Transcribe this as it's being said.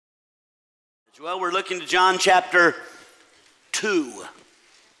Well, we're looking to John chapter 2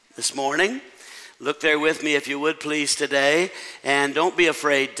 this morning. Look there with me if you would please today, and don't be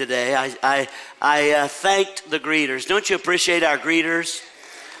afraid today. I thanked the greeters. Don't you appreciate our greeters?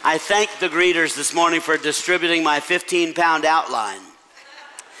 I thanked the greeters this morning for distributing my 15-pound outline.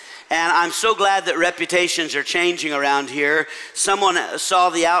 And I'm so glad that reputations are changing around here. Someone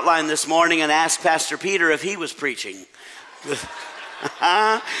saw the outline this morning and asked Pastor Peter if he was preaching this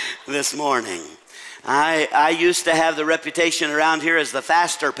morning. I used to have the reputation around here as the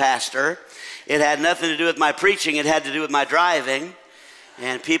faster pastor. It had nothing to do with my preaching. It had to do with my driving.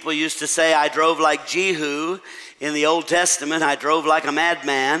 And people used to say I drove like Jehu in the Old Testament. I drove like a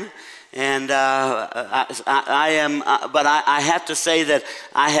madman. And I have to say that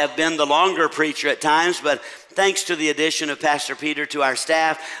I have been the longer preacher at times, but thanks to the addition of Pastor Peter to our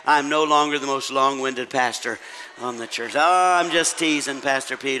staff, I'm no longer the most long-winded pastor on the church. Oh, I'm just teasing,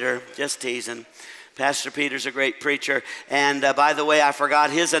 Pastor Peter, just teasing. Pastor Peter's a great preacher. And by the way, I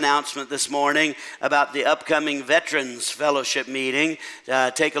forgot his announcement this morning about the upcoming Veterans Fellowship meeting.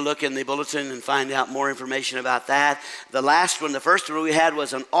 Take a look in the bulletin and find out more information about that. The last one, the first one we had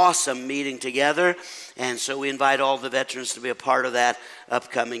was an awesome meeting together. And so we invite all the veterans to be a part of that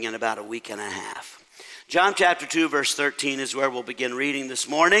upcoming in about a week and a half. John chapter 2, verse 13 is where we'll begin reading this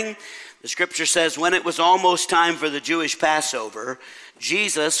morning. The scripture says, when it was almost time for the Jewish Passover,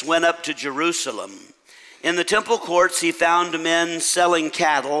 Jesus went up to Jerusalem. In the temple courts, he found men selling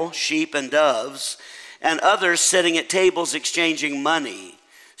cattle, sheep, and doves, and others sitting at tables exchanging money.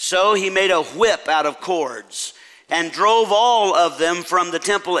 So he made a whip out of cords and drove all of them from the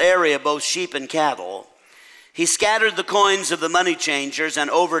temple area, both sheep and cattle. He scattered the coins of the money changers and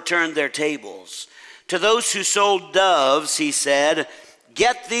overturned their tables. To those who sold doves, he said,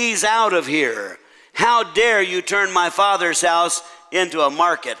 "Get these out of here. How dare you turn my Father's house into a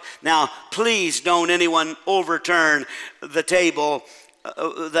market?" Now, please don't anyone overturn the table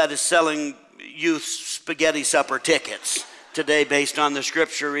that is selling youth spaghetti supper tickets today based on the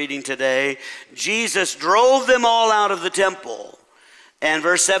scripture reading today. Jesus drove them all out of the temple. And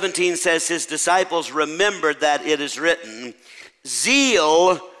verse 17 says, his disciples remembered that it is written,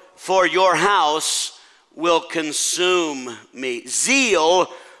 "Zeal for your house will consume me."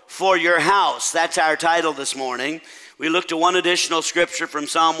 Zeal for your house. That's our title this morning. We look to one additional scripture from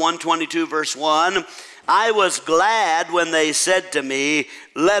Psalm 122, verse 1. I was glad when they said to me,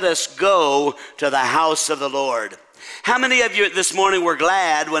 "Let us go to the house of the Lord." How many of you this morning were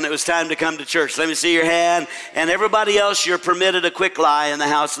glad when it was time to come to church? Let me see your hand. And everybody else, you're permitted a quick lie in the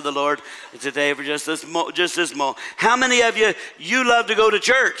house of the Lord today for just this moment. How many of you love to go to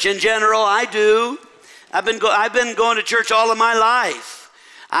church? In general, I do. I've been going to church all of my life.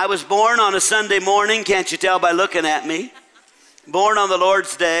 I was born on a Sunday morning, can't you tell by looking at me? Born on the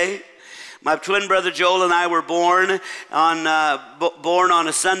Lord's Day. My twin brother Joel and I were born on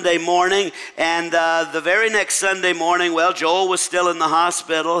a Sunday morning, and the very next Sunday morning, well, Joel was still in the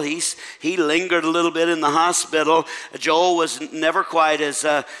hospital. He lingered a little bit in the hospital. Joel was never quite as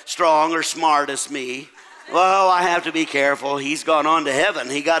strong or smart as me. Well, I have to be careful. He's gone on to heaven.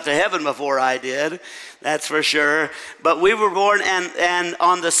 He got to heaven before I did, that's for sure. But we were born, and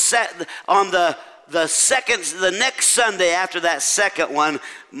on the next Sunday after that second one,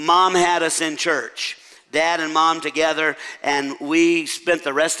 Mom had us in church. Dad and Mom together, and we spent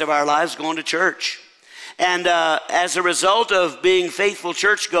the rest of our lives going to church. And as a result of being faithful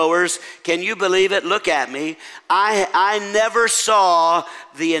churchgoers, can you believe it? Look at me. I never saw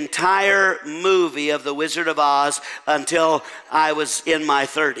the entire movie of The Wizard of Oz until I was in my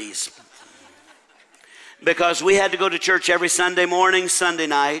 30s. Because we had to go to church every Sunday morning, Sunday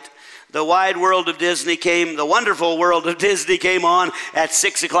night. The wonderful world of Disney came on at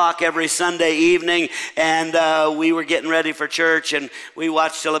 6 o'clock every Sunday evening, and we were getting ready for church, and we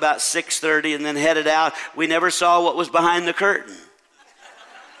watched till about 6:30 and then headed out. We never saw what was behind the curtain.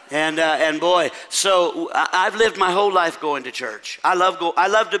 And boy, so I've lived my whole life going to church. I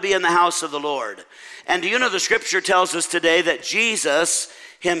love to be in the house of the Lord. And do you know the scripture tells us today that Jesus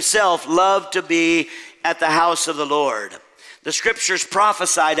himself loved to be at the house of the Lord. The scriptures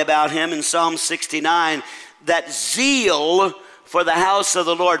prophesied about him in Psalm 69 that zeal for the house of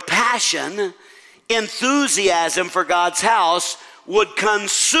the Lord, passion, enthusiasm for God's house would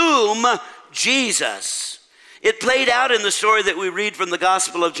consume Jesus. It played out in the story that we read from the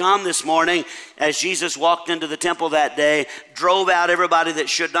Gospel of John this morning as Jesus walked into the temple that day, drove out everybody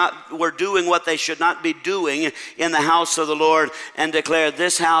that were doing what they should not be doing in the house of the Lord, and declared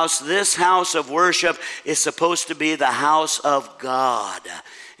this house of worship is supposed to be the house of God.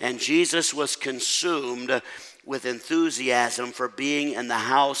 And Jesus was consumed with enthusiasm for being in the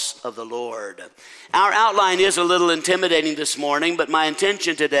house of the Lord. Our outline is a little intimidating this morning, but my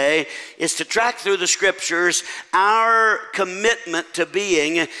intention today is to track through the scriptures our commitment to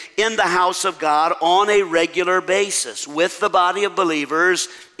being in the house of God on a regular basis with the body of believers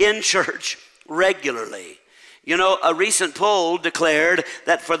in church regularly. You know, a recent poll declared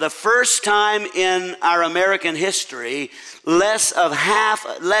that for the first time in our American history, less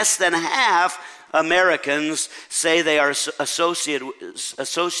than half Americans say they are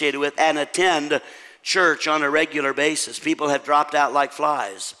associated with and attend church on a regular basis. People have dropped out like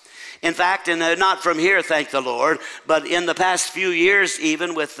flies. In fact, and not from here, thank the Lord, but in the past few years,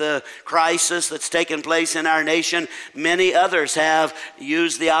 even with the crisis that's taken place in our nation, many others have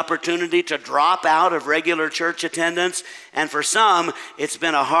used the opportunity to drop out of regular church attendance. And for some, it's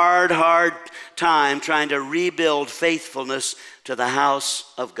been a hard time trying to rebuild faithfulness to the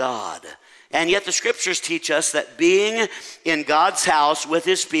house of God. And yet the scriptures teach us that being in God's house with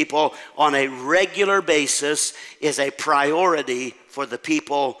his people on a regular basis is a priority for the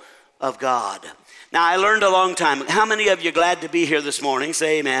people of God. Now, I learned a long time. How many of you glad to be here this morning?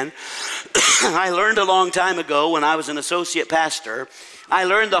 Say amen. I learned a long time ago when I was an associate pastor. I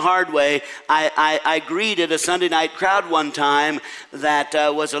learned the hard way. I greeted a Sunday night crowd one time that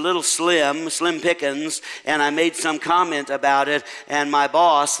was a little slim pickings, and I made some comment about it, and my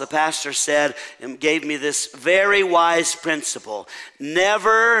boss, the pastor, said and gave me this very wise principle: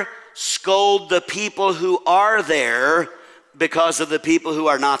 never scold the people who are there because of the people who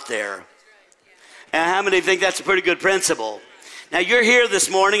are not there. And how many think that's a pretty good principle? Now, you're here this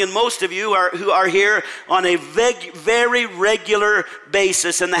morning, and most of you who are here on a very regular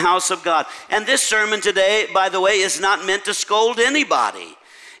basis in the house of God. And this sermon today, by the way, is not meant to scold anybody.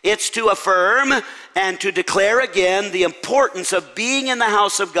 It's to affirm and to declare again the importance of being in the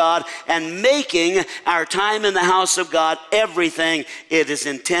house of God and making our time in the house of God everything it is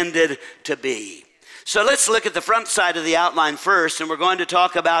intended to be. So let's look at the front side of the outline first, and we're going to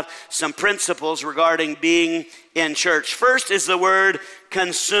talk about some principles regarding being in church. First is the word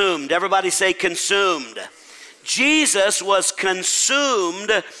consumed. Everybody say consumed. Jesus was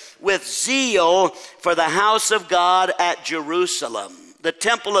consumed with zeal for the house of God at Jerusalem, the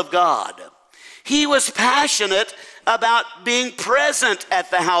temple of God. He was passionate about being present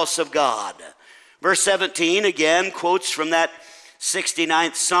at the house of God. Verse 17 again quotes from that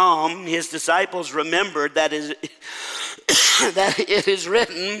 69th Psalm. His disciples remembered that it is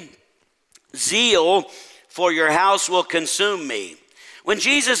written, "Zeal for your house will consume me." When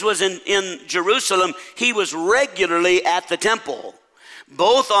Jesus was in Jerusalem, he was regularly at the temple,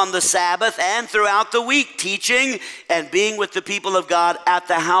 both on the Sabbath and throughout the week, teaching and being with the people of God at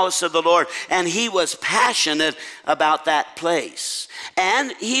the house of the Lord. And he was passionate about that place.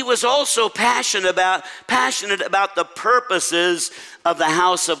 And he was also passionate about the purposes of the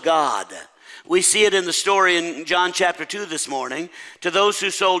house of God. We see it in the story in John chapter 2 this morning. To those who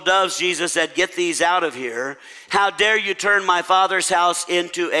sold doves, Jesus said, "Get these out of here. How dare you turn my Father's house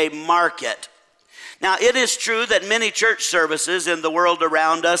into a market?" Now, it is true that many church services in the world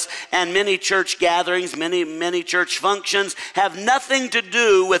around us and many church gatherings, many church functions have nothing to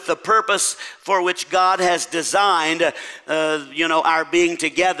do with the purpose for which God has designed, our being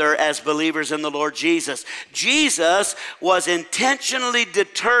together as believers in the Lord Jesus. Jesus was intentionally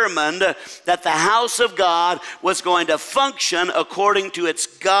determined that the house of God was going to function according to its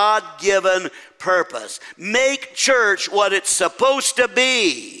God-given purpose. Make church what it's supposed to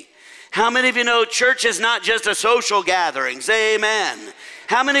be. How many of you know church is not just a social gathering? Say amen.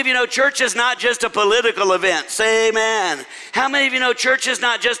 How many of you know church is not just a political event? Say amen. How many of you know church is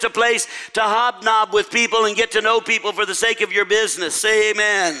not just a place to hobnob with people and get to know people for the sake of your business? Say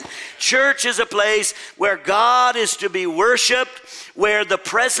amen. Church is a place where God is to be worshiped, where the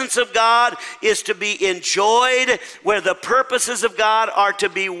presence of God is to be enjoyed, where the purposes of God are to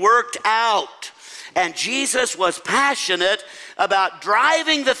be worked out. And Jesus was passionate about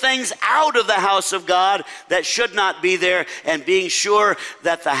driving the things out of the house of God that should not be there, and being sure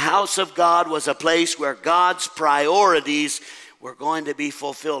that the house of God was a place where God's priorities were going to be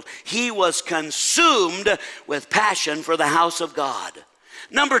fulfilled. He was consumed with passion for the house of God.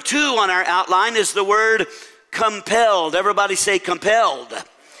 Number 2 on our outline is the word compelled. Everybody say compelled.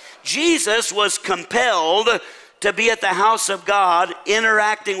 Jesus was compelled to be at the house of God,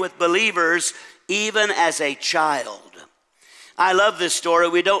 interacting with believers even as a child. I love this story.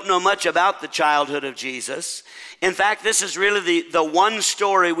 We don't know much about the childhood of Jesus. In fact, this is really the one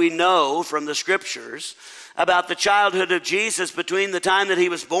story we know from the scriptures about the childhood of Jesus between the time that he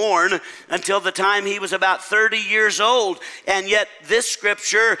was born until the time he was about 30 years old. And yet this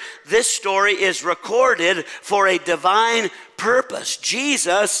scripture, this story is recorded for a divine purpose.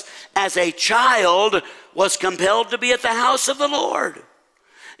 Jesus, as a child, was compelled to be at the house of the Lord.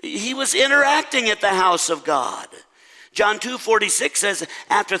 He was interacting at the house of God. John 2:46 says,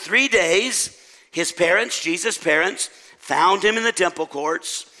 after 3 days, his parents, Jesus' parents, found him in the temple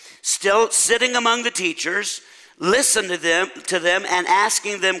courts, still sitting among the teachers, listened to them and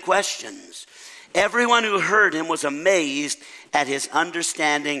asking them questions. Everyone who heard him was amazed at his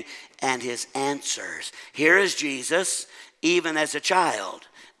understanding and his answers. Here is Jesus, even as a child,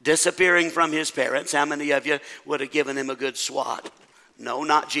 disappearing from his parents. How many of you would have given him a good swat? No,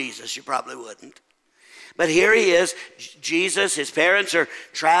 not Jesus. You probably wouldn't. But here he is, Jesus, his parents are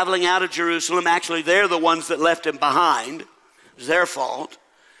traveling out of Jerusalem. Actually, they're the ones that left him behind. It was their fault.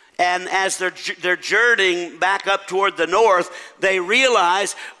 And as they're journeying back up toward the north, they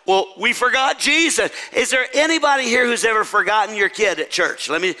realize, well, we forgot Jesus. Is there anybody here who's ever forgotten your kid at church?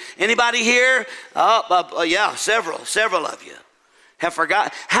 Anybody here? Yeah, several of you have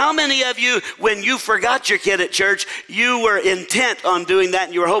forgotten. How many of you, when you forgot your kid at church, you were intent on doing that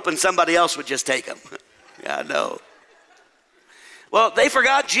and you were hoping somebody else would just take him? Yeah, I know. Well, they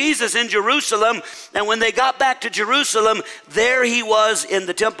forgot Jesus in Jerusalem, and when they got back to Jerusalem, there he was in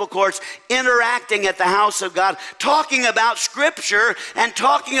the temple courts, interacting at the house of God, talking about Scripture and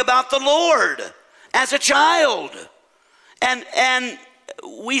talking about the Lord as a child. And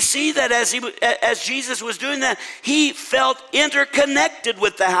we see that as Jesus was doing that, he felt interconnected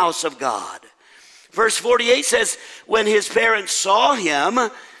with the house of God. Verse 48 says, when his parents saw him,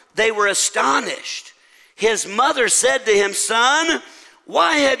 they were astonished. His mother said to him, son,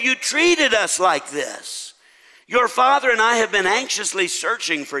 why have you treated us like this? Your father and I have been anxiously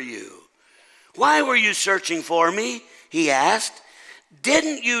searching for you. Why were you searching for me? He asked.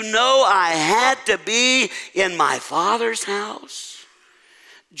 Didn't you know I had to be in my Father's house?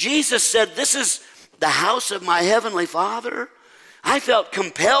 Jesus said, this is the house of my heavenly Father. I felt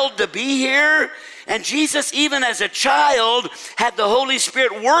compelled to be here. And Jesus, even as a child, had the Holy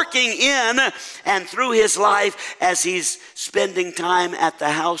Spirit working in and through his life as he's spending time at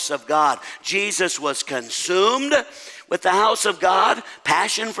the house of God. Jesus was consumed with the house of God,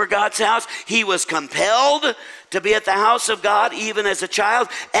 passion for God's house. He was compelled to be at the house of God even as a child.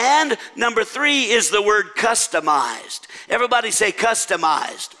 And number 3 is the word customized. Everybody say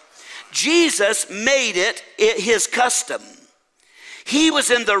customized. Jesus made it his custom. He was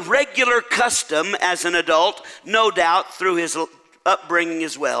in the regular custom as an adult, no doubt through his upbringing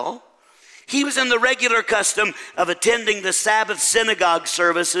as well. He was in the regular custom of attending the Sabbath synagogue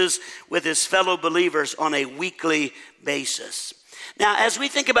services with his fellow believers on a weekly basis. Now, as we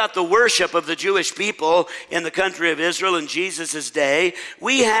think about the worship of the Jewish people in the country of Israel in Jesus' day,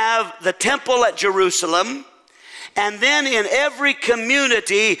 we have the temple at Jerusalem, and then in every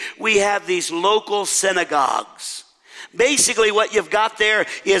community we have these local synagogues. Basically, what you've got there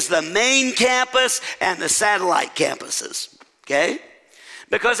is the main campus and the satellite campuses, okay?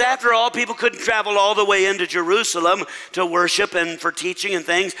 Because after all, people couldn't travel all the way into Jerusalem to worship and for teaching and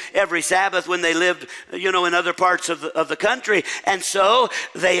things every Sabbath when they lived, in other parts of the country. And so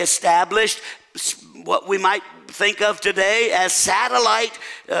they established what we might think of today as satellite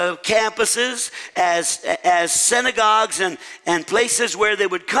campuses, as synagogues and places where they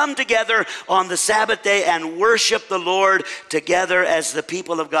would come together on the Sabbath day and worship the Lord together as the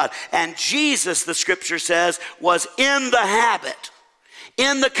people of God. And Jesus, the scripture says, was in the habit,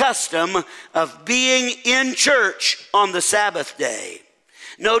 in the custom of being in church on the Sabbath day.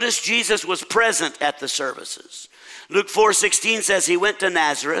 Notice Jesus was present at the services. Luke 4:16 says he went to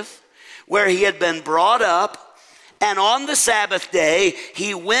Nazareth, where he had been brought up, and on the Sabbath day,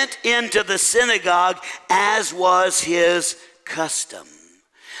 he went into the synagogue as was his custom.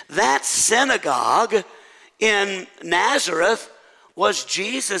 That synagogue in Nazareth was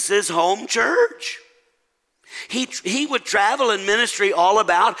Jesus' home church. He would travel in ministry all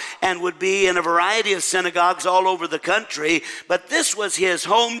about and would be in a variety of synagogues all over the country, but this was his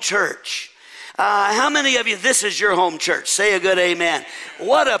home church. How many of you, this is your home church? Say a good amen.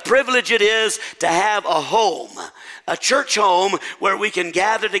 What a privilege it is to have a home, a church home where we can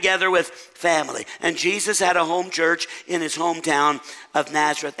gather together with family. And Jesus had a home church in his hometown of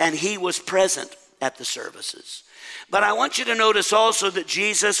Nazareth, and he was present at the services. But I want you to notice also that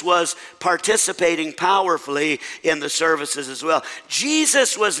Jesus was participating powerfully in the services as well.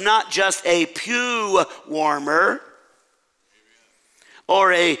 Jesus was not just a pew warmer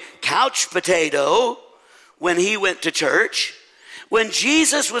or a couch potato when he went to church. When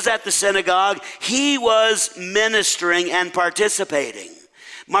Jesus was at the synagogue, he was ministering and participating.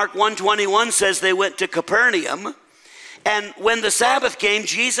 Mark 1:21 says they went to Capernaum. And when the Sabbath came,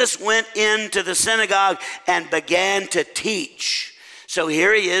 Jesus went into the synagogue and began to teach. So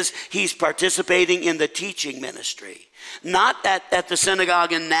here he is, he's participating in the teaching ministry. Not at the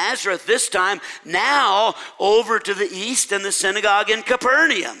synagogue in Nazareth this time, now over to the east in the synagogue in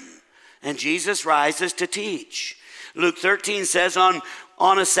Capernaum. And Jesus rises to teach. Luke 13 says on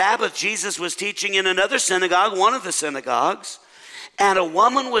a Sabbath, Jesus was teaching in another synagogue, one of the synagogues. And a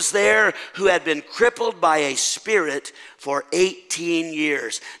woman was there who had been crippled by a spirit for 18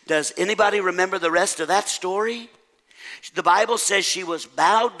 years. Does anybody remember the rest of that story? The Bible says she was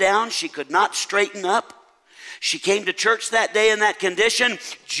bowed down. She could not straighten up. She came to church that day in that condition.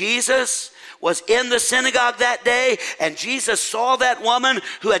 Jesus was in the synagogue that day, and Jesus saw that woman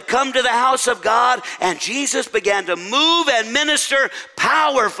who had come to the house of God, and Jesus began to move and minister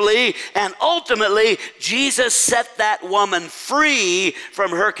powerfully, and ultimately Jesus set that woman free from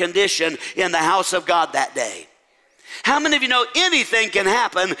her condition in the house of God that day. How many of you know anything can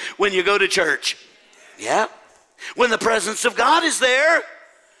happen when you go to church? Yeah. When the presence of God is there,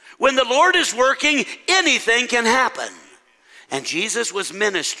 when the Lord is working, anything can happen. And Jesus was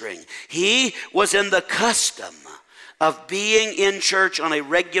ministering. He was in the custom of being in church on a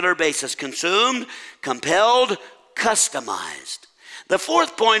regular basis. Consumed, compelled, customized. The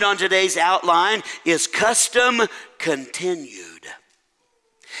fourth point on today's outline is custom continued.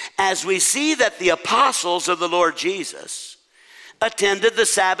 As we see that the apostles of the Lord Jesus attended the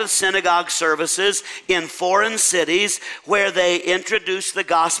Sabbath synagogue services in foreign cities where they introduced the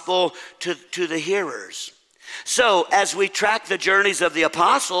gospel to the hearers. So as we track the journeys of the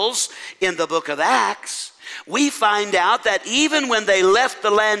apostles in the book of Acts, we find out that even when they left the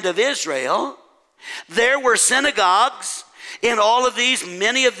land of Israel, there were synagogues in all of these,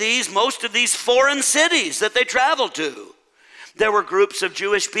 many of these, most of these foreign cities that they traveled to. There were groups of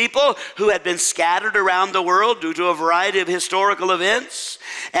Jewish people who had been scattered around the world due to a variety of historical events.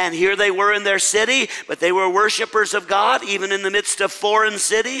 And here they were in their city, but they were worshipers of God, even in the midst of foreign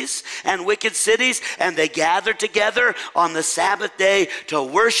cities and wicked cities. And they gathered together on the Sabbath day to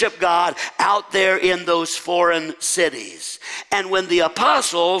worship God out there in those foreign cities. And when the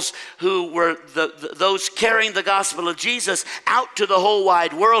apostles, who were those carrying the gospel of Jesus out to the whole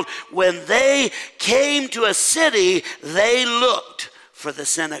wide world, when they came to a city, they looked for the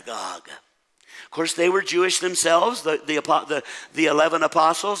synagogue. Of course, they were Jewish themselves, the 11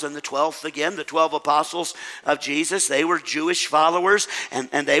 apostles, and the 12th again, the 12 apostles of Jesus. They were Jewish followers,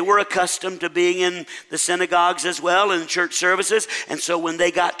 and they were accustomed to being in the synagogues as well, in church services. And so when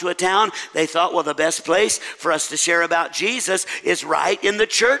they got to a town, they thought, well, the best place for us to share about Jesus is right in the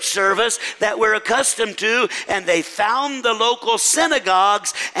church service that we're accustomed to. And they found the local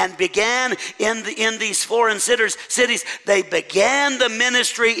synagogues and began in these foreign cities, they began the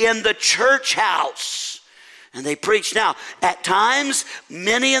ministry in the church house. And they preached. Now, at times,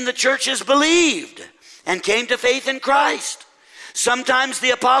 many in the churches believed and came to faith in Christ. Sometimes the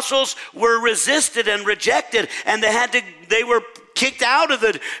apostles were resisted and rejected, and they were kicked out of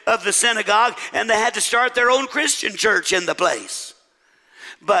the synagogue, and they had to start their own Christian church in the place.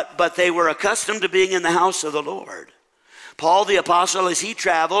 But they were accustomed to being in the house of the Lord. Paul the apostle, as he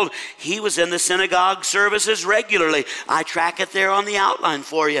traveled, he was in the synagogue services regularly. I track it there on the outline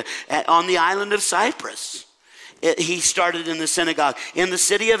for you, on the island of Cyprus. He started in the synagogue in the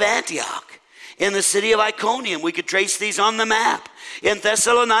city of Antioch, in the city of Iconium. We could trace these on the map. In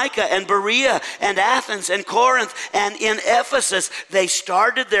Thessalonica and Berea and Athens and Corinth and in Ephesus, they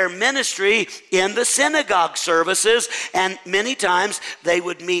started their ministry in the synagogue services, and many times they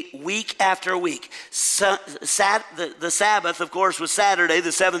would meet week after week. The Sabbath, of course, was Saturday,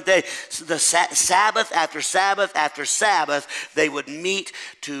 the seventh day. The Sabbath after Sabbath after Sabbath, they would meet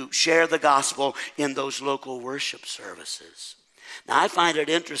to share the gospel in those local worship services. Now, I find it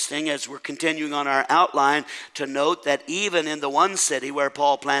interesting as we're continuing on our outline to note that even in the one city where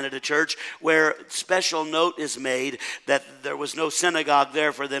Paul planted a church, where special note is made that there was no synagogue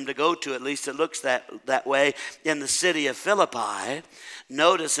there for them to go to, at least it looks that way, in the city of Philippi.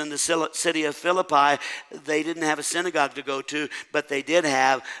 Notice in the city of Philippi, they didn't have a synagogue to go to, but they did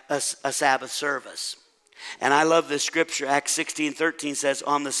have a Sabbath service. And I love this scripture. Acts 16:13 says,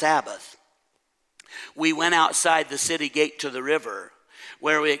 on the Sabbath, we went outside the city gate to the river,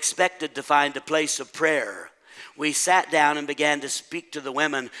 where we expected to find a place of prayer. We sat down and began to speak to the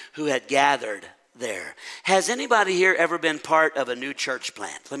women who had gathered there. Has anybody here ever been part of a new church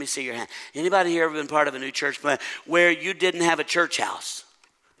plant? Let me see your hand. Anybody here ever been part of a new church plant where you didn't have a church house?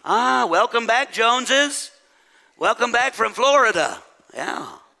 Welcome back, Joneses. Welcome back from Florida. Yeah.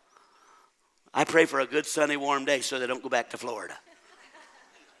 I pray for a good sunny warm day so they don't go back to Florida.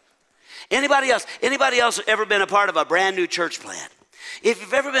 Anybody else ever been a part of a brand new church plant? If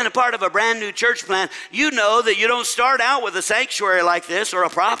you've ever been a part of a brand new church plant, you know that you don't start out with a sanctuary like this or a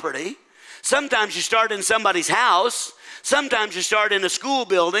property. Sometimes you start in somebody's house. Sometimes you start in a school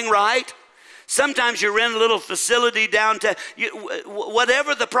building, right? Sometimes you rent a little facility downtown.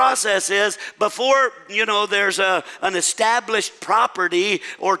 Whatever the process is, before, there's an established property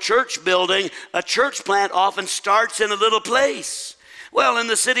or church building, a church plant often starts in a little place. Well, in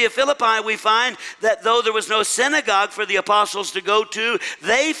the city of Philippi, we find that though there was no synagogue for the apostles to go to,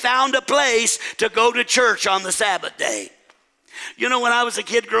 they found a place to go to church on the Sabbath day. When I was a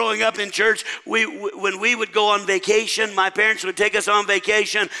kid growing up in church, when we would go on vacation, my parents would take us on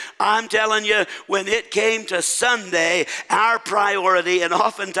vacation. I'm telling you, when it came to Sunday, our priority, and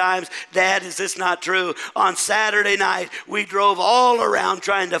oftentimes, Dad, is this not true? On Saturday night, we drove all around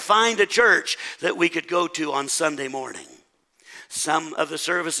trying to find a church that we could go to on Sunday morning. Some of the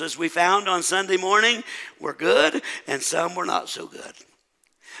services we found on Sunday morning were good, and some were not so good.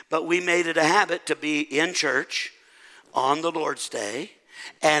 But we made it a habit to be in church on the Lord's Day.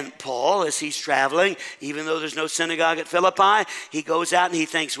 And Paul, as he's traveling, even though there's no synagogue at Philippi, he goes out and he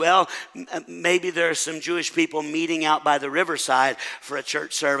thinks, well, maybe there are some Jewish people meeting out by the riverside for a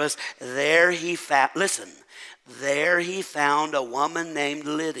church service. There he found a woman named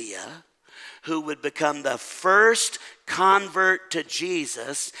Lydia who would become the first convert to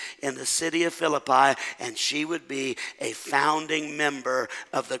Jesus in the city of Philippi, and she would be a founding member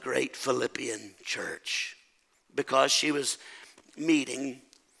of the great Philippian church because she was meeting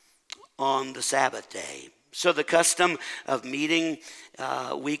on the Sabbath day. So the custom of meeting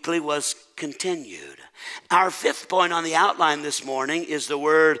weekly was continued. Our fifth point on the outline this morning is the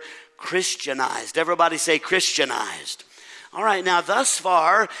word Christianized. Everybody say Christianized. All right, now thus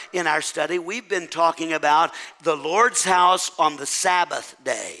far in our study, we've been talking about the Lord's house on the Sabbath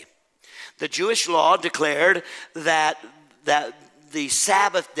day. The Jewish law declared that the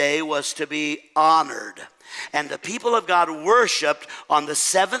Sabbath day was to be honored. And the people of God worshiped on the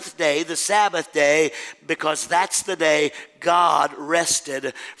seventh day, the Sabbath day, because that's the day God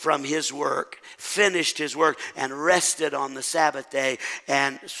rested from his work, finished his work, and rested on the Sabbath day.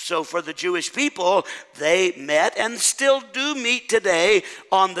 And so for the Jewish people, they met and still do meet today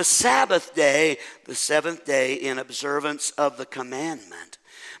on the Sabbath day, the seventh day, in observance of the commandment.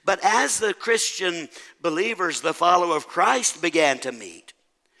 But as the Christian believers, the follower of Christ, began to meet,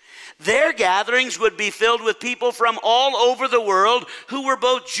 their gatherings would be filled with people from all over the world who were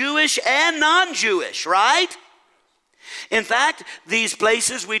both Jewish and non-Jewish, right? In fact, these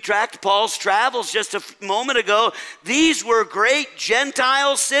places, we tracked Paul's travels just a moment ago. These were great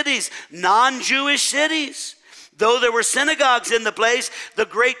Gentile cities, non-Jewish cities. Though there were synagogues in the place, the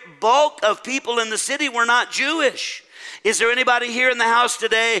great bulk of people in the city were not Jewish. Is there anybody here in the house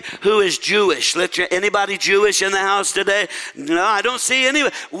today who is Jewish? Anybody Jewish in the house today? No, I don't see any.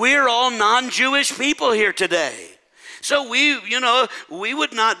 We're all non-Jewish people here today. So we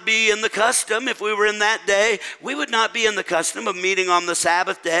would not be in the custom, if we were in that day, we would not be in the custom of meeting on the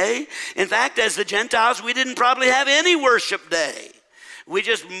Sabbath day. In fact, as the Gentiles, we didn't probably have any worship day. We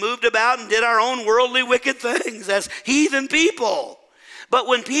just moved about and did our own worldly wicked things as heathen people. But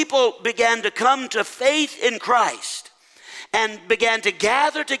when people began to come to faith in Christ, and began to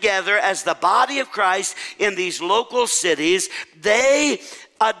gather together as the body of Christ in these local cities, they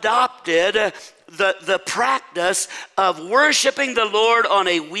adopted the practice of worshiping the Lord on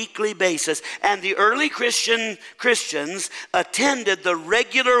a weekly basis. And the early Christians attended the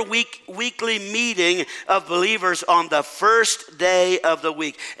regular weekly meeting of believers on the first day of the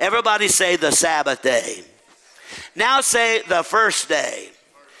week. Everybody say the Sabbath day. Now say the first day.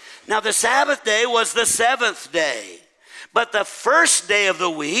 Now the Sabbath day was the seventh day. But the first day of the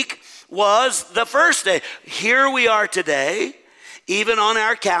week was the first day. Here we are today. Even on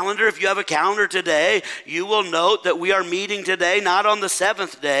our calendar, if you have a calendar today, you will note that we are meeting today, not on the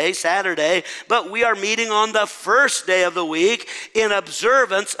seventh day, Saturday, but we are meeting on the first day of the week in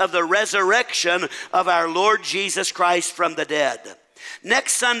observance of the resurrection of our Lord Jesus Christ from the dead.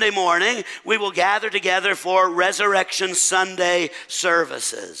 Next Sunday morning, we will gather together for Resurrection Sunday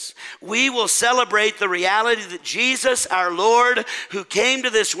services. We will celebrate the reality that Jesus, our Lord, who came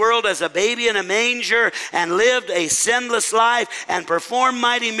to this world as a baby in a manger and lived a sinless life and performed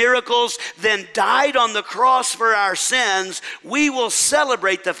mighty miracles, then died on the cross for our sins. We will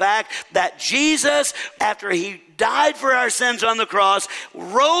celebrate the fact that Jesus, after he died for our sins on the cross,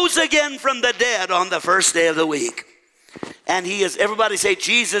 rose again from the dead on the first day of the week. And he is, everybody say,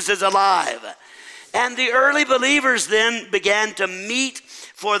 Jesus is alive. And the early believers then began to meet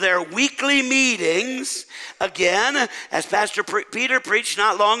for their weekly meetings. Again, as Pastor Peter preached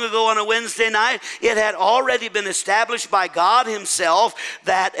not long ago on a Wednesday night, it had already been established by God himself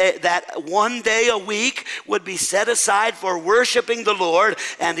that one day a week would be set aside for worshiping the Lord.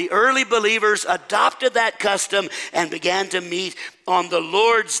 And the early believers adopted that custom and began to meet on the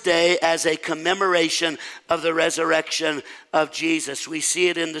Lord's Day as a commemoration of the resurrection of Jesus. We see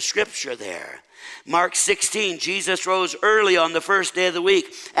it in the scripture there. Mark 16, Jesus rose early on the first day of the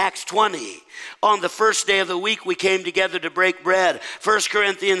week. Acts 20, on the first day of the week we came together to break bread. 1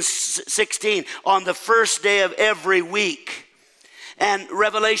 Corinthians 16, on the first day of every week. And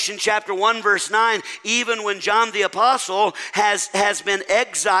Revelation chapter 1 verse 9, even when John the Apostle has been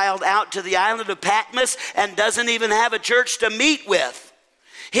exiled out to the island of Patmos and doesn't even have a church to meet with.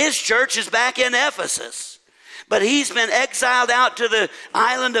 His church is back in Ephesus. But he's been exiled out to the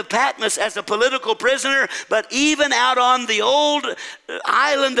island of Patmos as a political prisoner. But even out on the old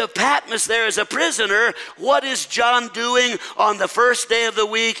island of Patmos there as a prisoner, what is John doing on the first day of the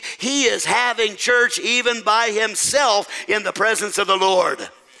week? He is having church even by himself in the presence of the Lord.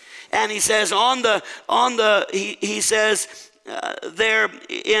 And he says he says there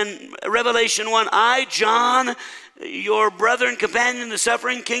in Revelation 1, I, John, your brother and companion in the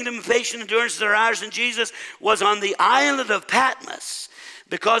suffering, kingdom, and patient endurance that are ours in Jesus, was on the island of Patmos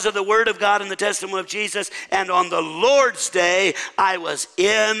because of the word of God and the testimony of Jesus. And on the Lord's day, I was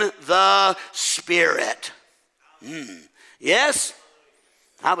in the Spirit. Yes,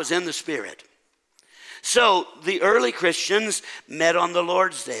 I was in the Spirit. So the early Christians met on the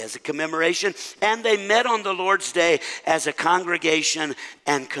Lord's Day as a commemoration, and they met on the Lord's Day as a congregation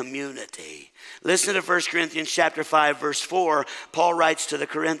and community. Listen to 1 Corinthians chapter 5, verse 4. Paul writes to the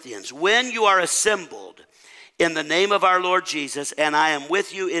Corinthians, when you are assembled in the name of our Lord Jesus, and I am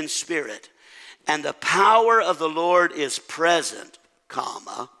with you in spirit, and the power of the Lord is present,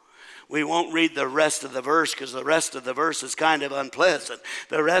 comma. We won't read the rest of the verse because the rest of the verse is kind of unpleasant.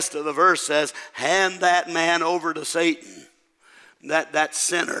 The rest of the verse says, hand that man over to Satan, that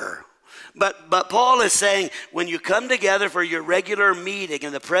sinner. But Paul is saying, when you come together for your regular meeting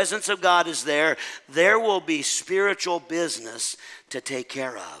and the presence of God is there, there will be spiritual business to take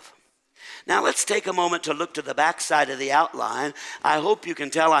care of. Now let's take a moment to look to the backside of the outline. I hope you can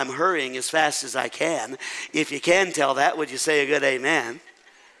tell I'm hurrying as fast as I can. If you can tell that, would you say a good amen?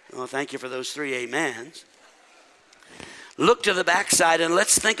 Well, thank you for those 3 amens. Look to the backside and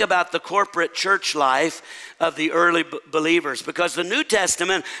let's think about the corporate church life of the early believers, because the New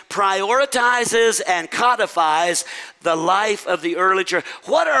Testament prioritizes and codifies the life of the early church.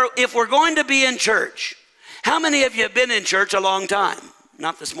 If we're going to be in church, how many of you have been in church a long time?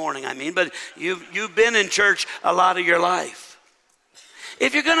 Not this morning, I mean, but you've been in church a lot of your life.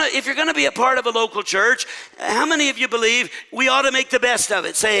 If you're gonna be a part of a local church, how many of you believe we ought to make the best of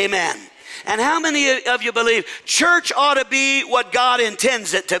it? Say amen. And how many of you believe church ought to be what God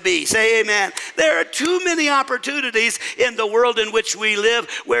intends it to be? Say amen. There are too many opportunities in the world in which we live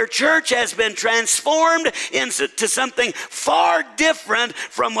where church has been transformed into something far different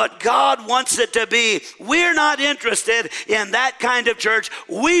from what God wants it to be. We're not interested in that kind of church.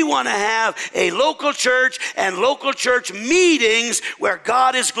 We want to have a local church and local church meetings where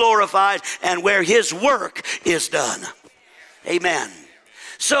God is glorified and where his work is done. Amen.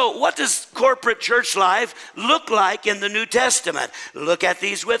 So what does corporate church life look like in the New Testament? Look at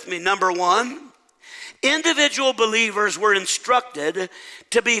these with me. Number 1, individual believers were instructed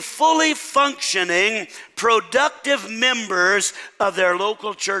to be fully functioning, productive members of their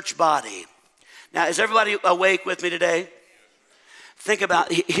local church body. Now, is everybody awake with me today? Think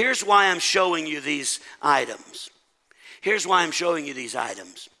about, here's why I'm showing you these items. Here's why I'm showing you these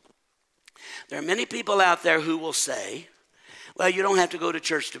items. There are many people out there who will say, well, you don't have to go to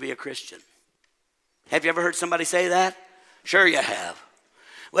church to be a Christian. Have you ever heard somebody say that? Sure you have.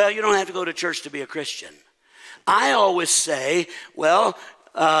 Well, you don't have to go to church to be a Christian. I always say, well,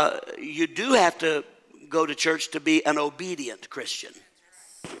 you do have to go to church to be an obedient Christian.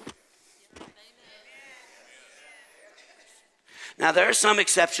 Now, there are some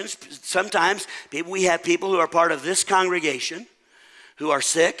exceptions. Sometimes we have people who are part of this congregation who are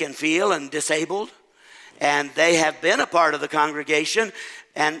sick and feel and disabled. And they have been a part of the congregation,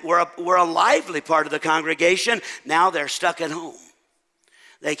 and we're a lively part of the congregation. Now they're stuck at home.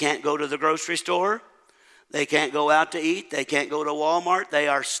 They can't go to the grocery store. They can't go out to eat. They can't go to Walmart. They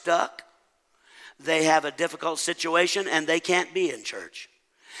are stuck. They have a difficult situation, and they can't be in church.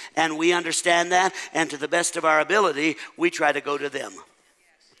 And we understand that, and to the best of our ability, we try to go to them.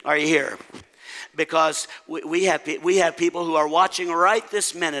 Are you here? because we have people who are watching right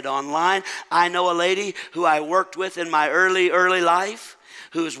this minute online. I know a lady who I worked with in my early life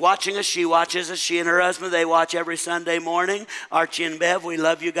who's watching us. She watches us. She and her husband, they watch every Sunday morning. Archie and Bev, we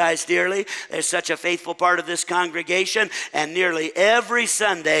love you guys dearly. They're such a faithful part of this congregation. And nearly every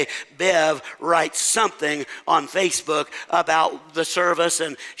Sunday, Bev writes something on Facebook about the service,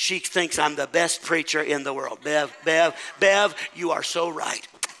 and she thinks I'm the best preacher in the world. Bev, you are so right.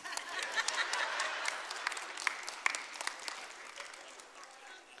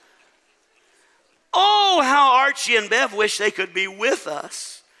 Oh, how Archie and Bev wish they could be with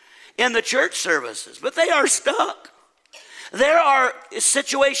us in the church services, but they are stuck. There are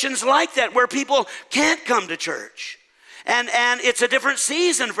situations like that where people can't come to church. And it's a different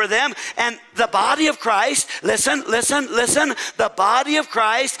season for them. And the body of Christ, listen, the body of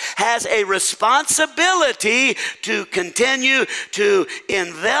Christ has a responsibility to continue to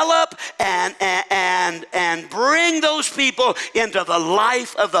envelop and bring those people into the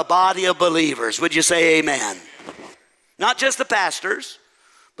life of the body of believers. Would you say amen? Not just the pastors,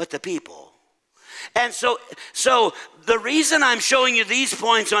 but the people. And so the reason I'm showing you these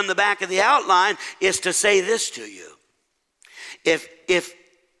points on the back of the outline is to say this to you.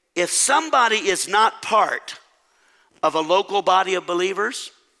 If somebody is not part of a local body of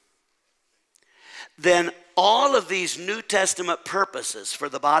believers, then all of these New Testament purposes for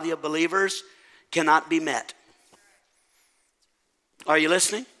the body of believers cannot be met. Are you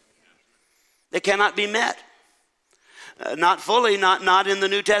listening? They cannot be met. Not fully, not in the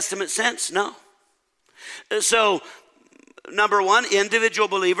New Testament sense, no. So, number one, individual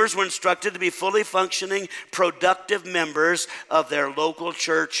believers were instructed to be fully functioning, productive members of their local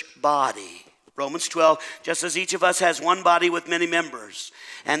church body. Romans 12, just as each of us has one body with many members,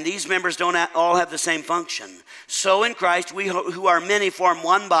 and these members don't all have the same function, so in Christ we who are many form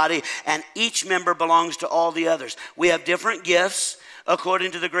one body, and each member belongs to all the others. We have different gifts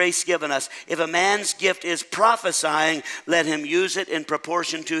according to the grace given us. If a man's gift is prophesying, let him use it in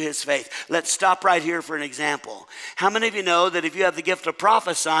proportion to his faith. Let's stop right here for an example. How many of you know that if you have the gift of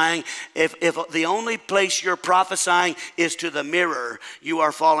prophesying, if the only place you're prophesying is to the mirror, you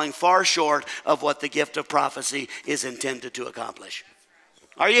are falling far short of what the gift of prophecy is intended to accomplish?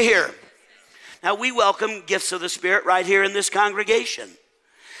 Are you here? Now, we welcome gifts of the Spirit right here in this congregation.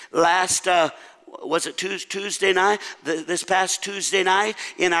 Was it Tuesday night? This past Tuesday night,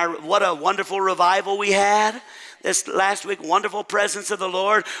 what a wonderful revival we had. This last week, wonderful presence of the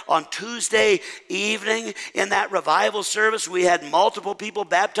Lord. On Tuesday evening in that revival service, we had multiple people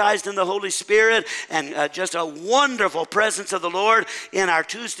baptized in the Holy Spirit, and just a wonderful presence of the Lord in our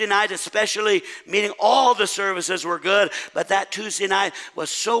Tuesday night, especially meeting. All the services were good, but that Tuesday night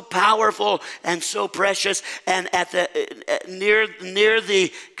was so powerful and so precious. And at near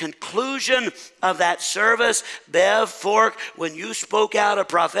the conclusion of that service, Bev Fork, when you spoke out a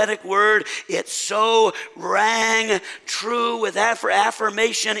prophetic word, it so rang true with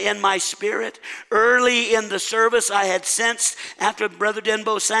affirmation in my spirit. Early in the service, I had sensed, after Brother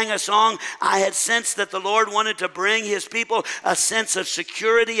Denbo sang a song, I had sensed that the Lord wanted to bring his people a sense of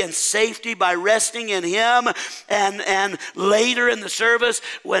security and safety by resting in him. And later in the service,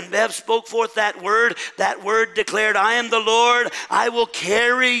 when Bev spoke forth that word declared, I am the Lord, I will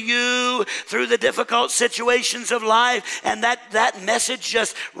carry you through the difficult situations of life. And that message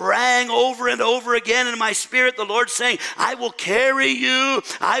just rang over and over again in my spirit. The Lord saying, I will carry you,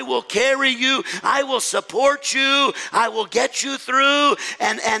 I will carry you, I will support you, I will get you through.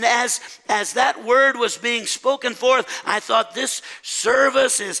 And as that word was being spoken forth, I thought this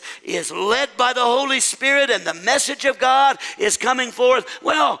service is led by the Holy Spirit, and the message of God is coming forth.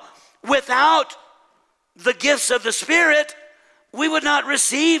 Well, without the gifts of the Spirit, we would not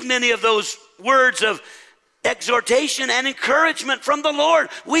receive many of those words of exhortation and encouragement from the Lord.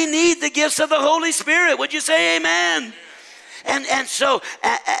 We need the gifts of the Holy Spirit. Would you say amen? And so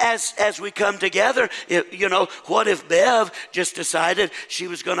as we come together, what if Bev just decided she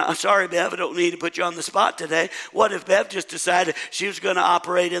was going to, sorry Bev, I don't need to put you on the spot today. What if Bev just decided she was going to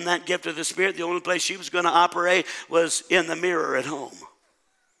operate in that gift of the Spirit? The only place she was going to operate was in the mirror at home.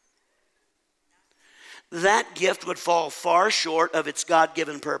 That gift would fall far short of its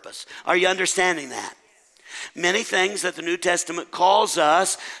God-given purpose. Are you understanding that? Many things that the New Testament calls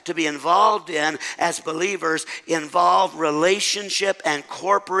us to be involved in as believers involve relationship and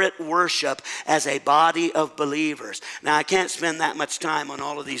corporate worship as a body of believers. Now, I can't spend that much time on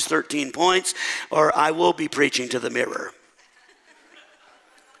all of these 13 points, or I will be preaching to the mirror.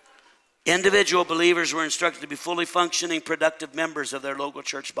 Individual believers were instructed to be fully functioning, productive members of their local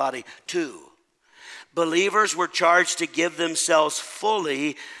church body. 2, Believers were charged to give themselves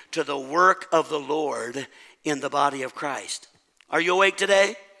fully to the work of the Lord in the body of Christ. Are you awake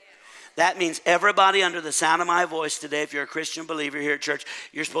today? That means everybody under the sound of my voice today, if you're a Christian believer here at church,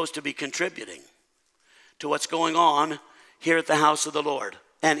 you're supposed to be contributing to what's going on here at the house of the Lord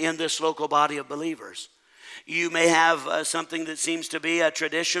and in this local body of believers. You may have something that seems to be a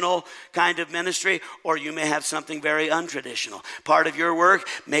traditional kind of ministry, or you may have something very untraditional. Part of your work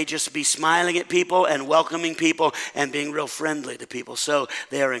may just be smiling at people and welcoming people and being real friendly to people, so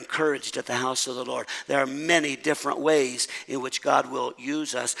they are encouraged at the house of the Lord. There are many different ways in which God will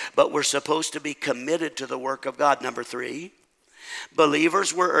use us, but we're supposed to be committed to the work of God. Number 3.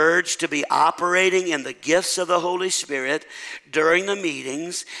 Believers were urged to be operating in the gifts of the Holy Spirit during the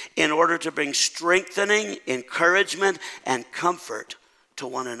meetings in order to bring strengthening, encouragement, and comfort to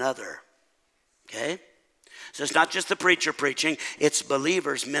one another. Okay? So it's not just the preacher preaching, it's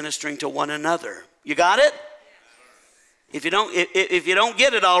believers ministering to one another. You got it? If you don't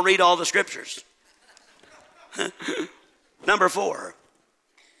get it, I'll read all the scriptures. Number 4.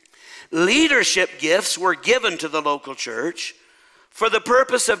 Leadership gifts were given to the local church for the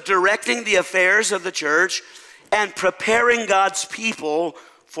purpose of directing the affairs of the church and preparing God's people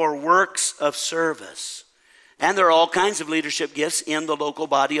for works of service. And there are all kinds of leadership gifts in the local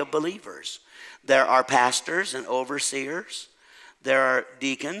body of believers. There are pastors and overseers. There are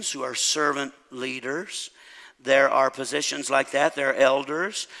deacons who are servant leaders. There are positions like that. There are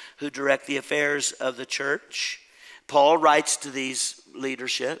elders who direct the affairs of the church. Paul writes to these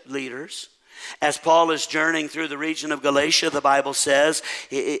leaders. As Paul is journeying through the region of Galatia, the Bible says,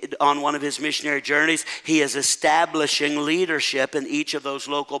 on one of his missionary journeys, he is establishing leadership in each of those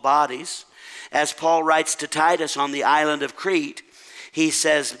local bodies. As Paul writes to Titus on the island of Crete, he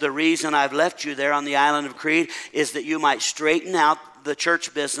says, the reason I've left you there on the island of Crete is that you might straighten out the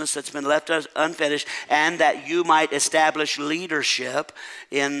church business that's been left unfinished, and that you might establish leadership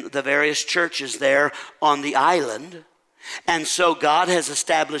in the various churches there on the island. And so God has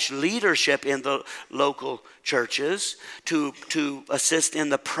established leadership in the local churches to assist in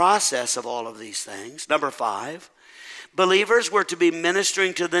the process of all of these things. Number 5, believers were to be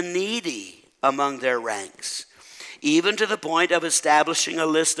ministering to the needy among their ranks, even to the point of establishing a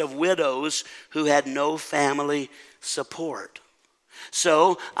list of widows who had no family support.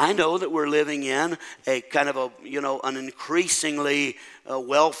 So I know that we're living in a kind of an increasingly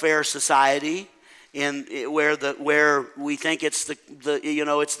welfare society, where we think it's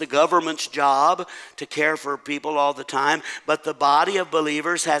the government's job to care for people all the time, but the body of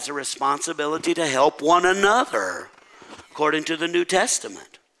believers has a responsibility to help one another according to the New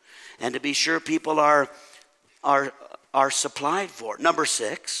Testament, and to be sure people are supplied for. Number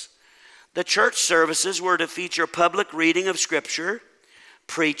 6, the church services were to feature public reading of Scripture,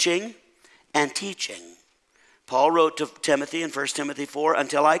 preaching, and teaching. Paul wrote to Timothy in 1 Timothy 4,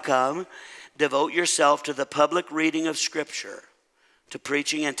 until I come, devote yourself to the public reading of Scripture, to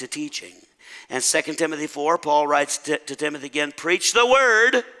preaching and to teaching. And 2 Timothy 4, Paul writes to Timothy again, preach the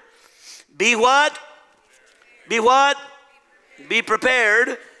word. Be what? Be what? Be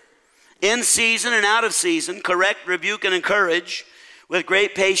prepared. In season and out of season, correct, rebuke, and encourage with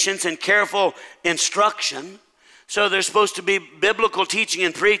great patience and careful instruction. So there's supposed to be biblical teaching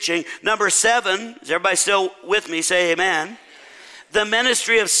and preaching. Number 7, is everybody still with me? Say amen. The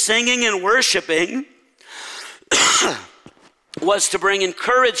ministry of singing and worshiping was to bring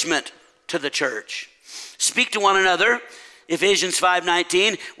encouragement to the church. Speak to one another, Ephesians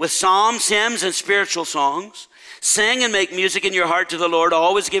 5:19, with psalms, hymns, and spiritual songs. Sing and make music in your heart to the Lord,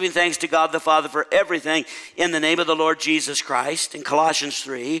 always giving thanks to God the Father for everything in the name of the Lord Jesus Christ. In Colossians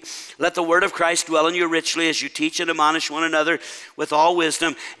 3, let the word of Christ dwell in you richly as you teach and admonish one another with all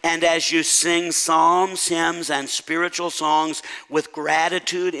wisdom, and as you sing psalms, hymns, and spiritual songs with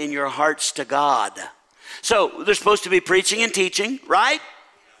gratitude in your hearts to God. So there's supposed to be preaching and teaching, right?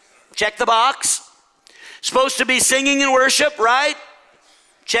 Check the box. Supposed to be singing and worship, right?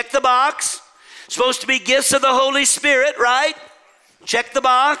 Check the box. Supposed to be gifts of the Holy Spirit, right? Check the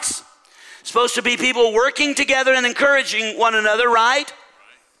box. Supposed to be people working together and encouraging one another, right?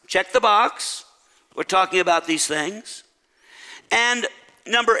 Check the box. We're talking about these things. And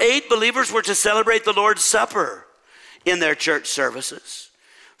number 8, believers were to celebrate the Lord's Supper in their church services.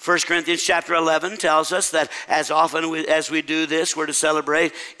 1 Corinthians chapter 11 tells us that as often as we do this, we're to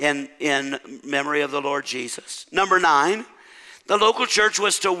celebrate in memory of the Lord Jesus. Number 9, the local church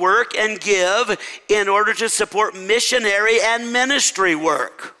was to work and give in order to support missionary and ministry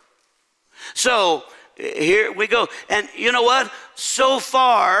work. So here we go. And you know what? So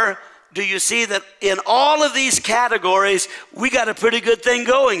far, do you see that in all of these categories, we got a pretty good thing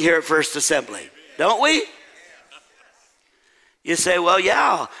going here at First Assembly? don't we? You say, well,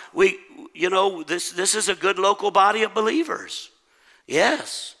 yeah, this is a good local body of believers.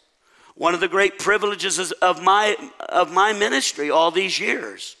 Yes. One of the great privileges of my ministry all these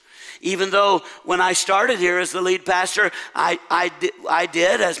years. Even though when I started here as the lead pastor, I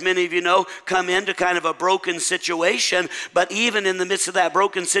did, as many of you know, come into kind of a broken situation. But even in the midst of that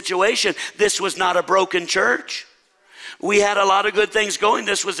broken situation, this was not a broken church. We had a lot of good things going.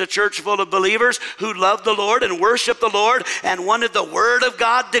 This was a church full of believers who loved the Lord and worshiped the Lord and wanted the Word of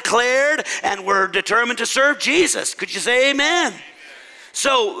God declared and were determined to serve Jesus. Could you say amen?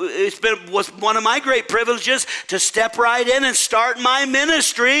 So was one of my great privileges to step right in and start my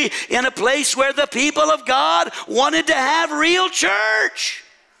ministry in a place where the people of God wanted to have real church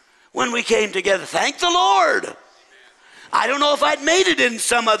when we came together. Thank the Lord. I don't know if I'd made it in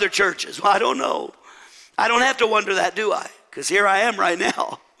some other churches. Well, I don't know. I don't have to wonder that, do I? Because here I am right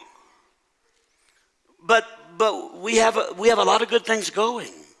now. But we have a lot of good things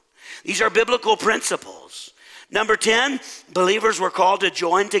going. These are biblical principles. Number 10, believers were called to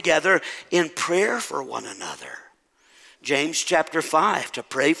join together in prayer for one another. James chapter 5, to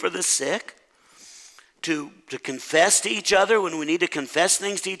pray for the sick, to confess to each other when we need to confess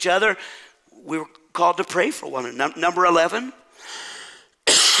things to each other. We were called to pray for one another. Number 11,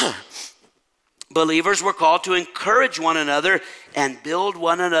 believers were called to encourage one another and build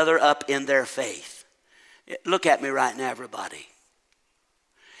one another up in their faith. Look at me right now, everybody.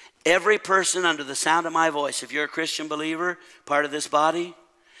 Every person under the sound of my voice, if you're a Christian believer, part of this body,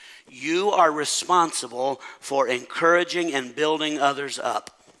 you are responsible for encouraging and building others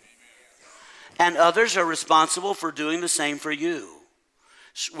up. And others are responsible for doing the same for you.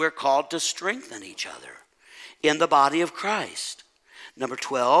 We're called to strengthen each other in the body of Christ. Number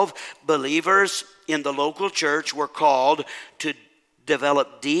 12, believers in the local church were called to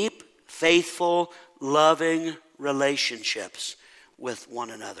develop deep, faithful, loving relationships with one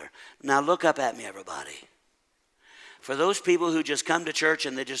another. Now look up at me, everybody. For those people who just come to church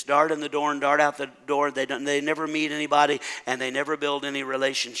and they just dart in the door and dart out the door, they never meet anybody and they never build any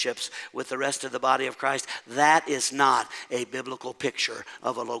relationships with the rest of the body of Christ, that is not a biblical picture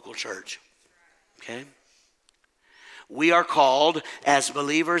of a local church. Okay? We are called as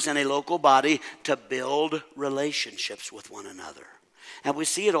believers in a local body to build relationships with one another. And we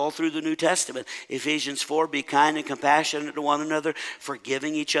see it all through the New Testament. Ephesians 4, be kind and compassionate to one another,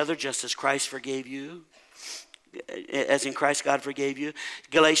 forgiving each other just as Christ forgave you. As in Christ God forgave you.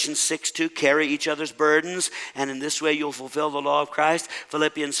 Galatians 6:2, carry each other's burdens, and in this way you'll fulfill the law of Christ.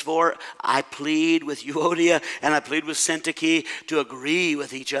 Philippians 4, I plead with Euodia and I plead with Syntyche to agree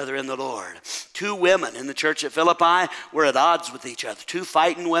with each other in the Lord. Two women in the church at Philippi were at odds with each other. Two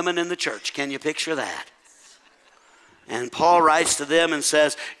fighting women in the church. Can you picture that? And Paul writes to them and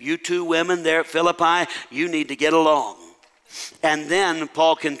says, you two women there at Philippi, you need to get along. And then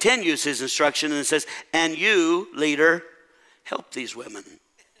Paul continues his instruction and says, and you, leader, help these women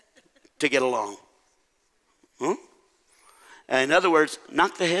to get along. In other words,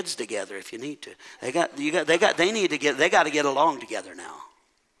 knock the heads together if you need to. They got to get along together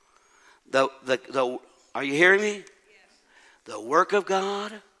now. Are you hearing me? Yes. The work of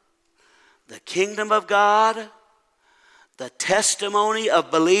God, the kingdom of God, the testimony of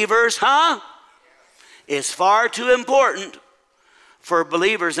believers, is far too important for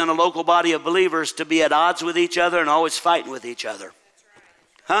believers in a local body of believers to be at odds with each other and always fighting with each other.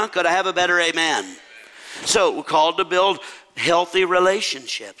 Could I have a better amen? So we're called to build healthy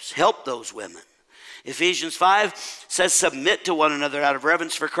relationships. Help those women. Ephesians 5 says submit to one another out of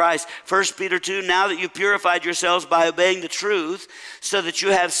reverence for Christ. 1 Peter 2, now that you've purified yourselves by obeying the truth, so that you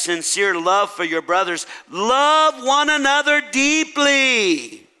have sincere love for your brothers, love one another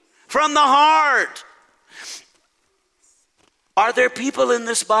deeply from the heart. Are there people in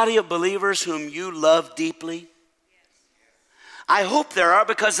this body of believers whom you love deeply? I hope there are,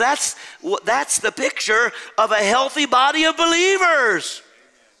 because that's the picture of a healthy body of believers.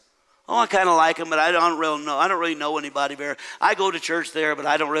 Oh, I kind of like them, but I don't really know anybody very. I go to church there, but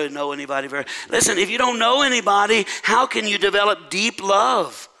I don't really know anybody very. Listen, if you don't know anybody, how can you develop deep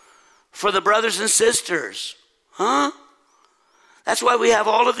love for the brothers and sisters? That's why we have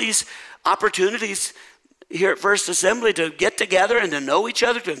all of these opportunities here at First Assembly to get together and to know each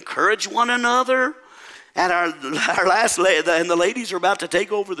other, to encourage one another. And our last, and the ladies are about to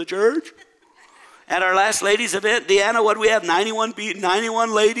take over the church. At our last ladies event, Deanna, what do we have? 91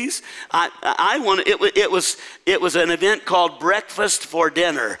 ladies. It was an event called Breakfast for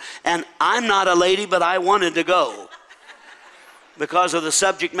Dinner, and I'm not a lady, but I wanted to go because of the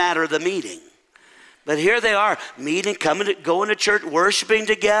subject matter of the meeting. But here they are, meeting, going to church, worshiping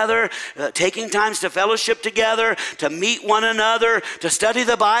together, taking times to fellowship together, to meet one another, to study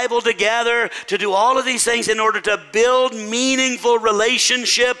the Bible together, to do all of these things in order to build meaningful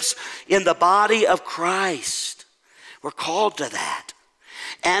relationships in the body of Christ. We're called to that.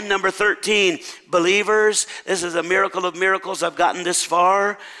 And number 13, believers, this is a miracle of miracles. I've gotten this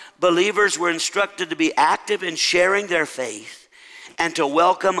far. Believers were instructed to be active in sharing their faith and to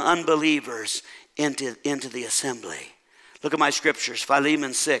welcome unbelievers into the assembly. Look at my scriptures,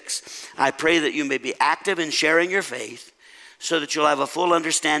 Philemon 6. I pray that you may be active in sharing your faith so that you'll have a full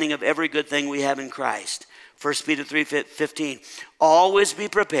understanding of every good thing we have in Christ. 1 Peter 3:15. Always be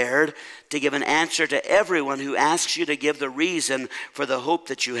prepared to give an answer to everyone who asks you to give the reason for the hope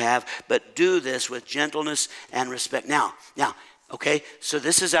that you have, but do this with gentleness and respect. Now, okay, so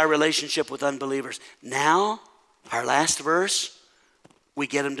this is our relationship with unbelievers. Now, our last verse, we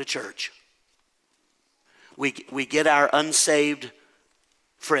get them to church. We get our unsaved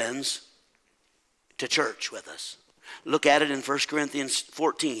friends to church with us. Look at it in 1 Corinthians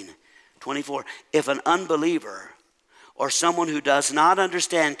 14:24. If an unbeliever or someone who does not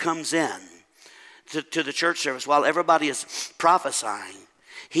understand comes in to the church service while everybody is prophesying,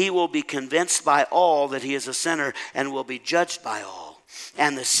 he will be convinced by all that he is a sinner and will be judged by all.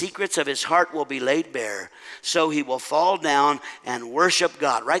 And the secrets of his heart will be laid bare. So he will fall down and worship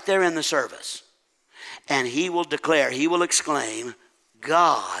God right there in the service. And he will declare, he will exclaim,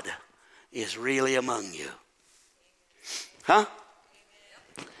 God is really among you. Huh?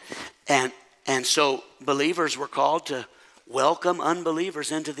 And so believers were called to welcome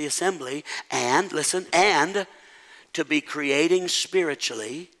unbelievers into the assembly and, listen, and to be creating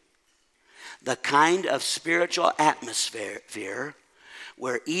spiritually the kind of spiritual atmosphere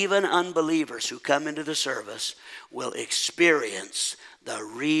where even unbelievers who come into the service will experience the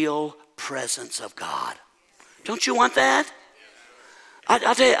real presence of God. Don't you want that?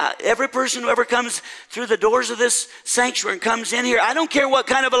 I'll tell you, every person who ever comes through the doors of this sanctuary and comes in here, I don't care what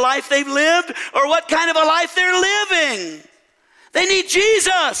kind of a life they've lived or what kind of a life they're living. They need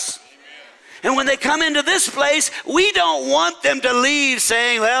Jesus. And when they come into this place, we don't want them to leave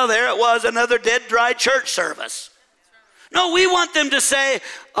saying, well, there it was, another dead, dry church service. No, we want them to say,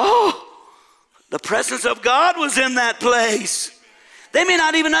 oh, the presence of God was in that place. They may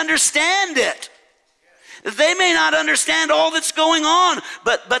not even understand it. They may not understand all that's going on,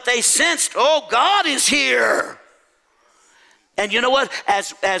 but they sensed, oh, God is here. And you know what?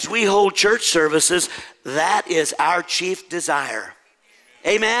 As we hold church services, that is our chief desire.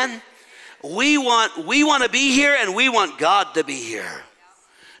 Amen? We want to be here, and we want God to be here,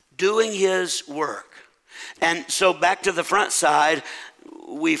 doing his work. And so back to the front side,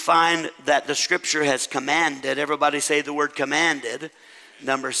 we find that the scripture has commanded, everybody say the word commanded,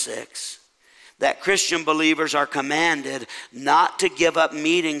 number 6. That Christian believers are commanded not to give up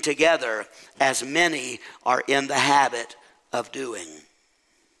meeting together as many are in the habit of doing.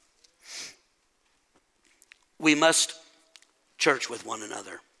 We must church with one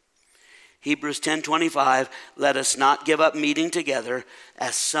another. Hebrews 10:25, let us not give up meeting together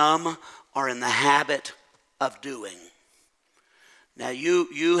as some are in the habit of doing. Now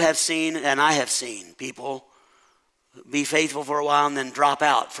you have seen, and I have seen, people be faithful for a while and then drop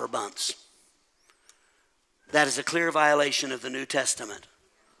out for months. That is a clear violation of the New Testament.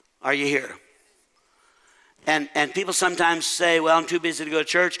 Are you here? And people sometimes say, well, I'm too busy to go to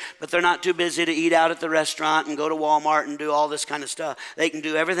church, but they're not too busy to eat out at the restaurant and go to Walmart and do all this kind of stuff. They can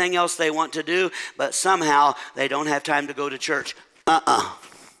do everything else they want to do, but somehow they don't have time to go to church.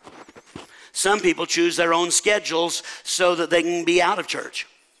 Some people choose their own schedules so that they can be out of church.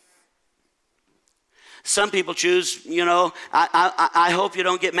 Some people choose, I hope you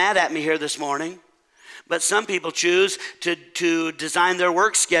don't get mad at me here this morning, but some people choose to design their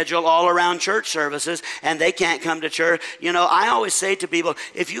work schedule all around church services, and they can't come to church. I always say to people,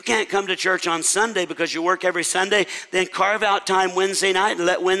 if you can't come to church on Sunday because you work every Sunday, then carve out time Wednesday night and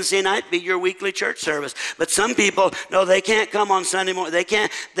let Wednesday night be your weekly church service. But some people, no, they can't come on Sunday morning. They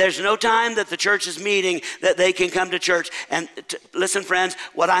can't. There's no time that the church is meeting that they can come to church. And listen, friends,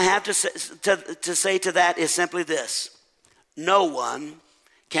 what I have to say to that is simply this. No one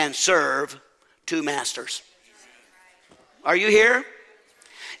can serve two masters. Are you here?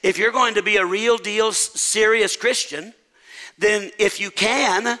 If you're going to be a real deal serious Christian, then if you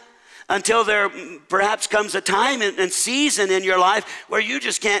can, until there perhaps comes a time and season in your life where you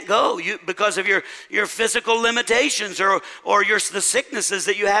just can't go because of your physical limitations or the sicknesses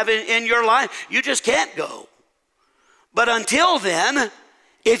that you have in your life, you just can't go. But until then,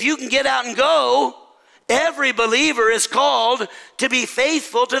 if you can get out and go, every believer is called to be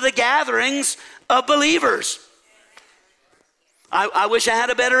faithful to the gatherings of believers. I wish I had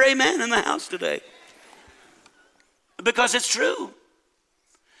a better amen in the house today. Because it's true.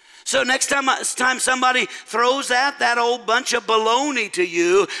 So next time somebody throws that old bunch of baloney to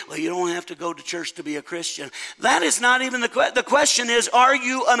you, well, you don't have to go to church to be a Christian. That is not even the question. The question is, are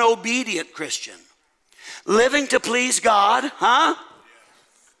you an obedient Christian? Living to please God, huh?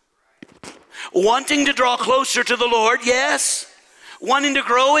 Wanting to draw closer to the Lord, yes. Wanting to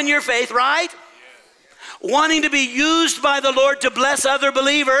grow in your faith, right? Wanting to be used by the Lord to bless other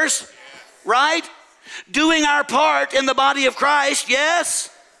believers, right? Doing our part in the body of Christ, yes.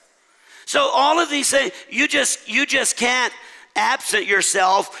 So all of these things, you just can't absent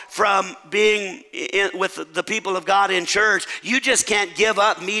yourself from being with the people of God in church. You just can't give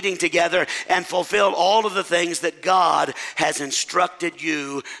up meeting together and fulfill all of the things that God has instructed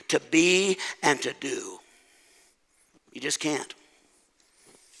you to be and to do. You just can't.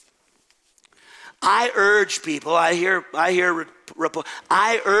 I urge people, I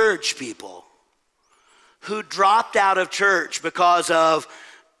urge people who dropped out of church because of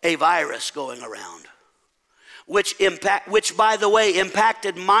a virus going around, which by the way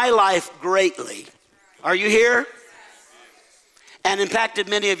impacted my life greatly. Are you here? And impacted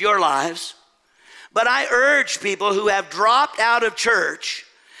many of your lives. But I urge people who have dropped out of church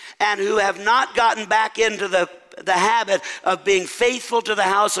and who have not gotten back into the habit of being faithful to the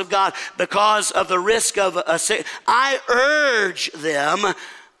house of God because of the risk of I urge them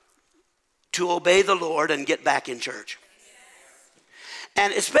to obey the Lord and get back in church.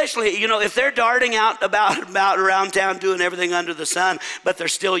 And especially, if they're darting out about around town doing everything under the sun, but they're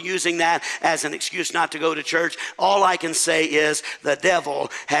still using that as an excuse not to go to church, all I can say is the devil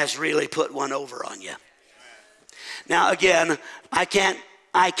has really put one over on you. Now, again, I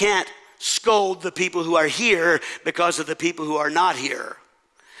can't scold the people who are here because of the people who are not here.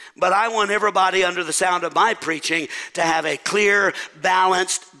 But I want everybody under the sound of my preaching to have a clear,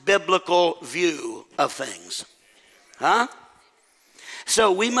 balanced, biblical view of things. Huh?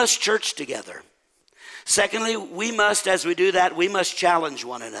 So we must church together. Secondly, we must, as we do that, we must challenge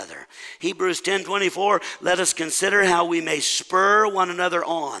one another. Hebrews 10:24, let us consider how we may spur one another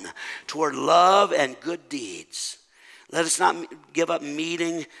on toward love and good deeds. Let us not give up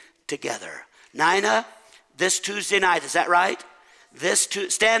meeting together. Nina, this Tuesday night, is that right?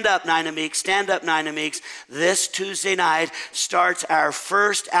 Stand up, Nina Meeks. Stand up, Nina Meeks. This Tuesday night starts our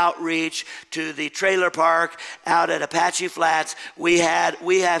first outreach to the trailer park out at Apache Flats. We have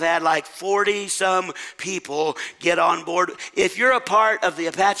had like 40-some people get on board. If you're a part of the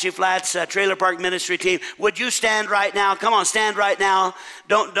Apache Flats trailer park ministry team, would you stand right now? Come on, stand right now.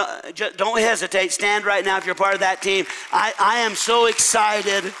 Don't hesitate. Stand right now if you're part of that team. I am so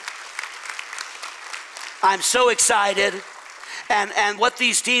excited. I'm so excited. And what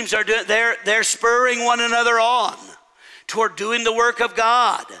these teams are doing, they're spurring one another on toward doing the work of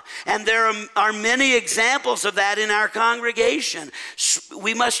God. And there are many examples of that in our congregation.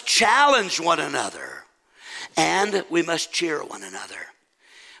 We must challenge one another, and we must cheer one another.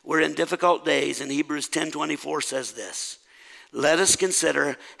 We're in difficult days, and Hebrews 10:24 says this, let us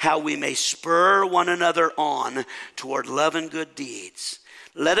consider how we may spur one another on toward love and good deeds.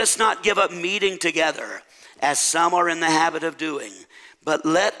 Let us not give up meeting together, as some are in the habit of doing, but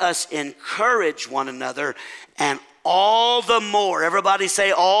let us encourage one another, and all the more. Everybody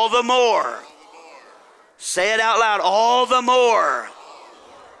say all the more. Say it out loud, all the more.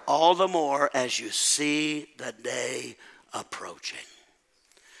 All the more as you see the day approaching.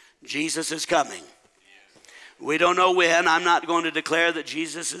 Jesus is coming. We don't know when. I'm not going to declare that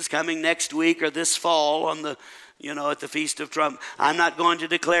Jesus is coming next week or this fall on the at the Feast of Trumpets. I'm not going to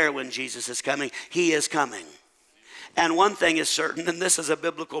declare when Jesus is coming. He is coming. And one thing is certain, and this is a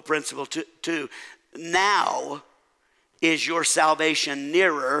biblical principle too. Now is your salvation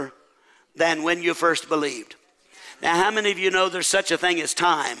nearer than when you first believed. Now, how many of you know there's such a thing as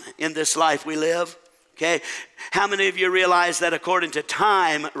time in this life we live? Okay. How many of you realize that according to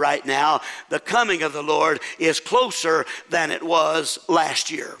time right now, the coming of the Lord is closer than it was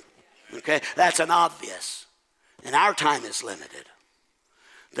last year? Okay. That's an obvious. And our time is limited.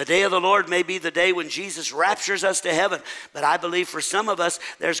 The day of the Lord may be the day when Jesus raptures us to heaven. But I believe for some of us,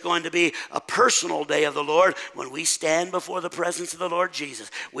 there's going to be a personal day of the Lord when we stand before the presence of the Lord Jesus.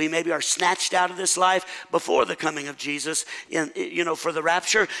 We maybe are snatched out of this life before the coming of Jesus, for the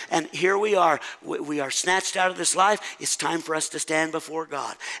rapture. And here we are. We are snatched out of this life. It's time for us to stand before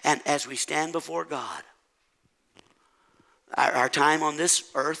God. And as we stand before God, our time on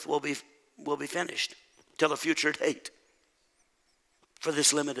this earth will be finished till a future date for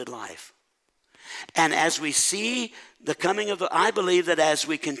this limited life. And as we see the coming of I believe that as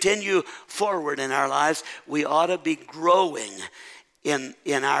we continue forward in our lives, we ought to be growing in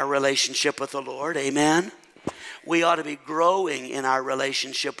our relationship with the Lord. Amen. We ought to be growing in our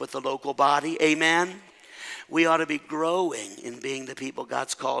relationship with the local body. Amen. We ought to be growing in being the people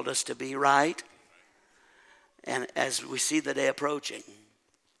God's called us to be, right? And as we see the day approaching,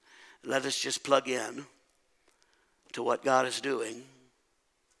 let us just plug in to what God is doing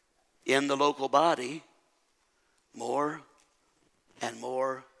in the local body more and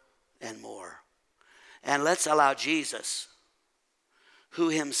more and more. And let's allow Jesus, who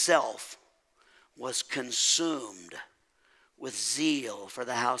himself was consumed with zeal for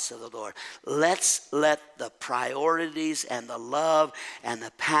the house of the Lord. Let's let the priorities and the love and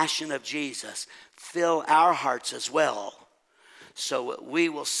the passion of Jesus fill our hearts as well, so we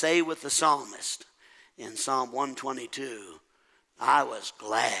will say with the psalmist in Psalm 122, I was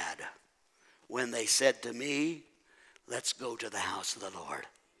glad when they said to me, let's go to the house of the Lord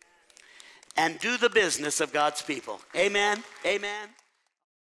and do the business of God's people. Amen. Amen.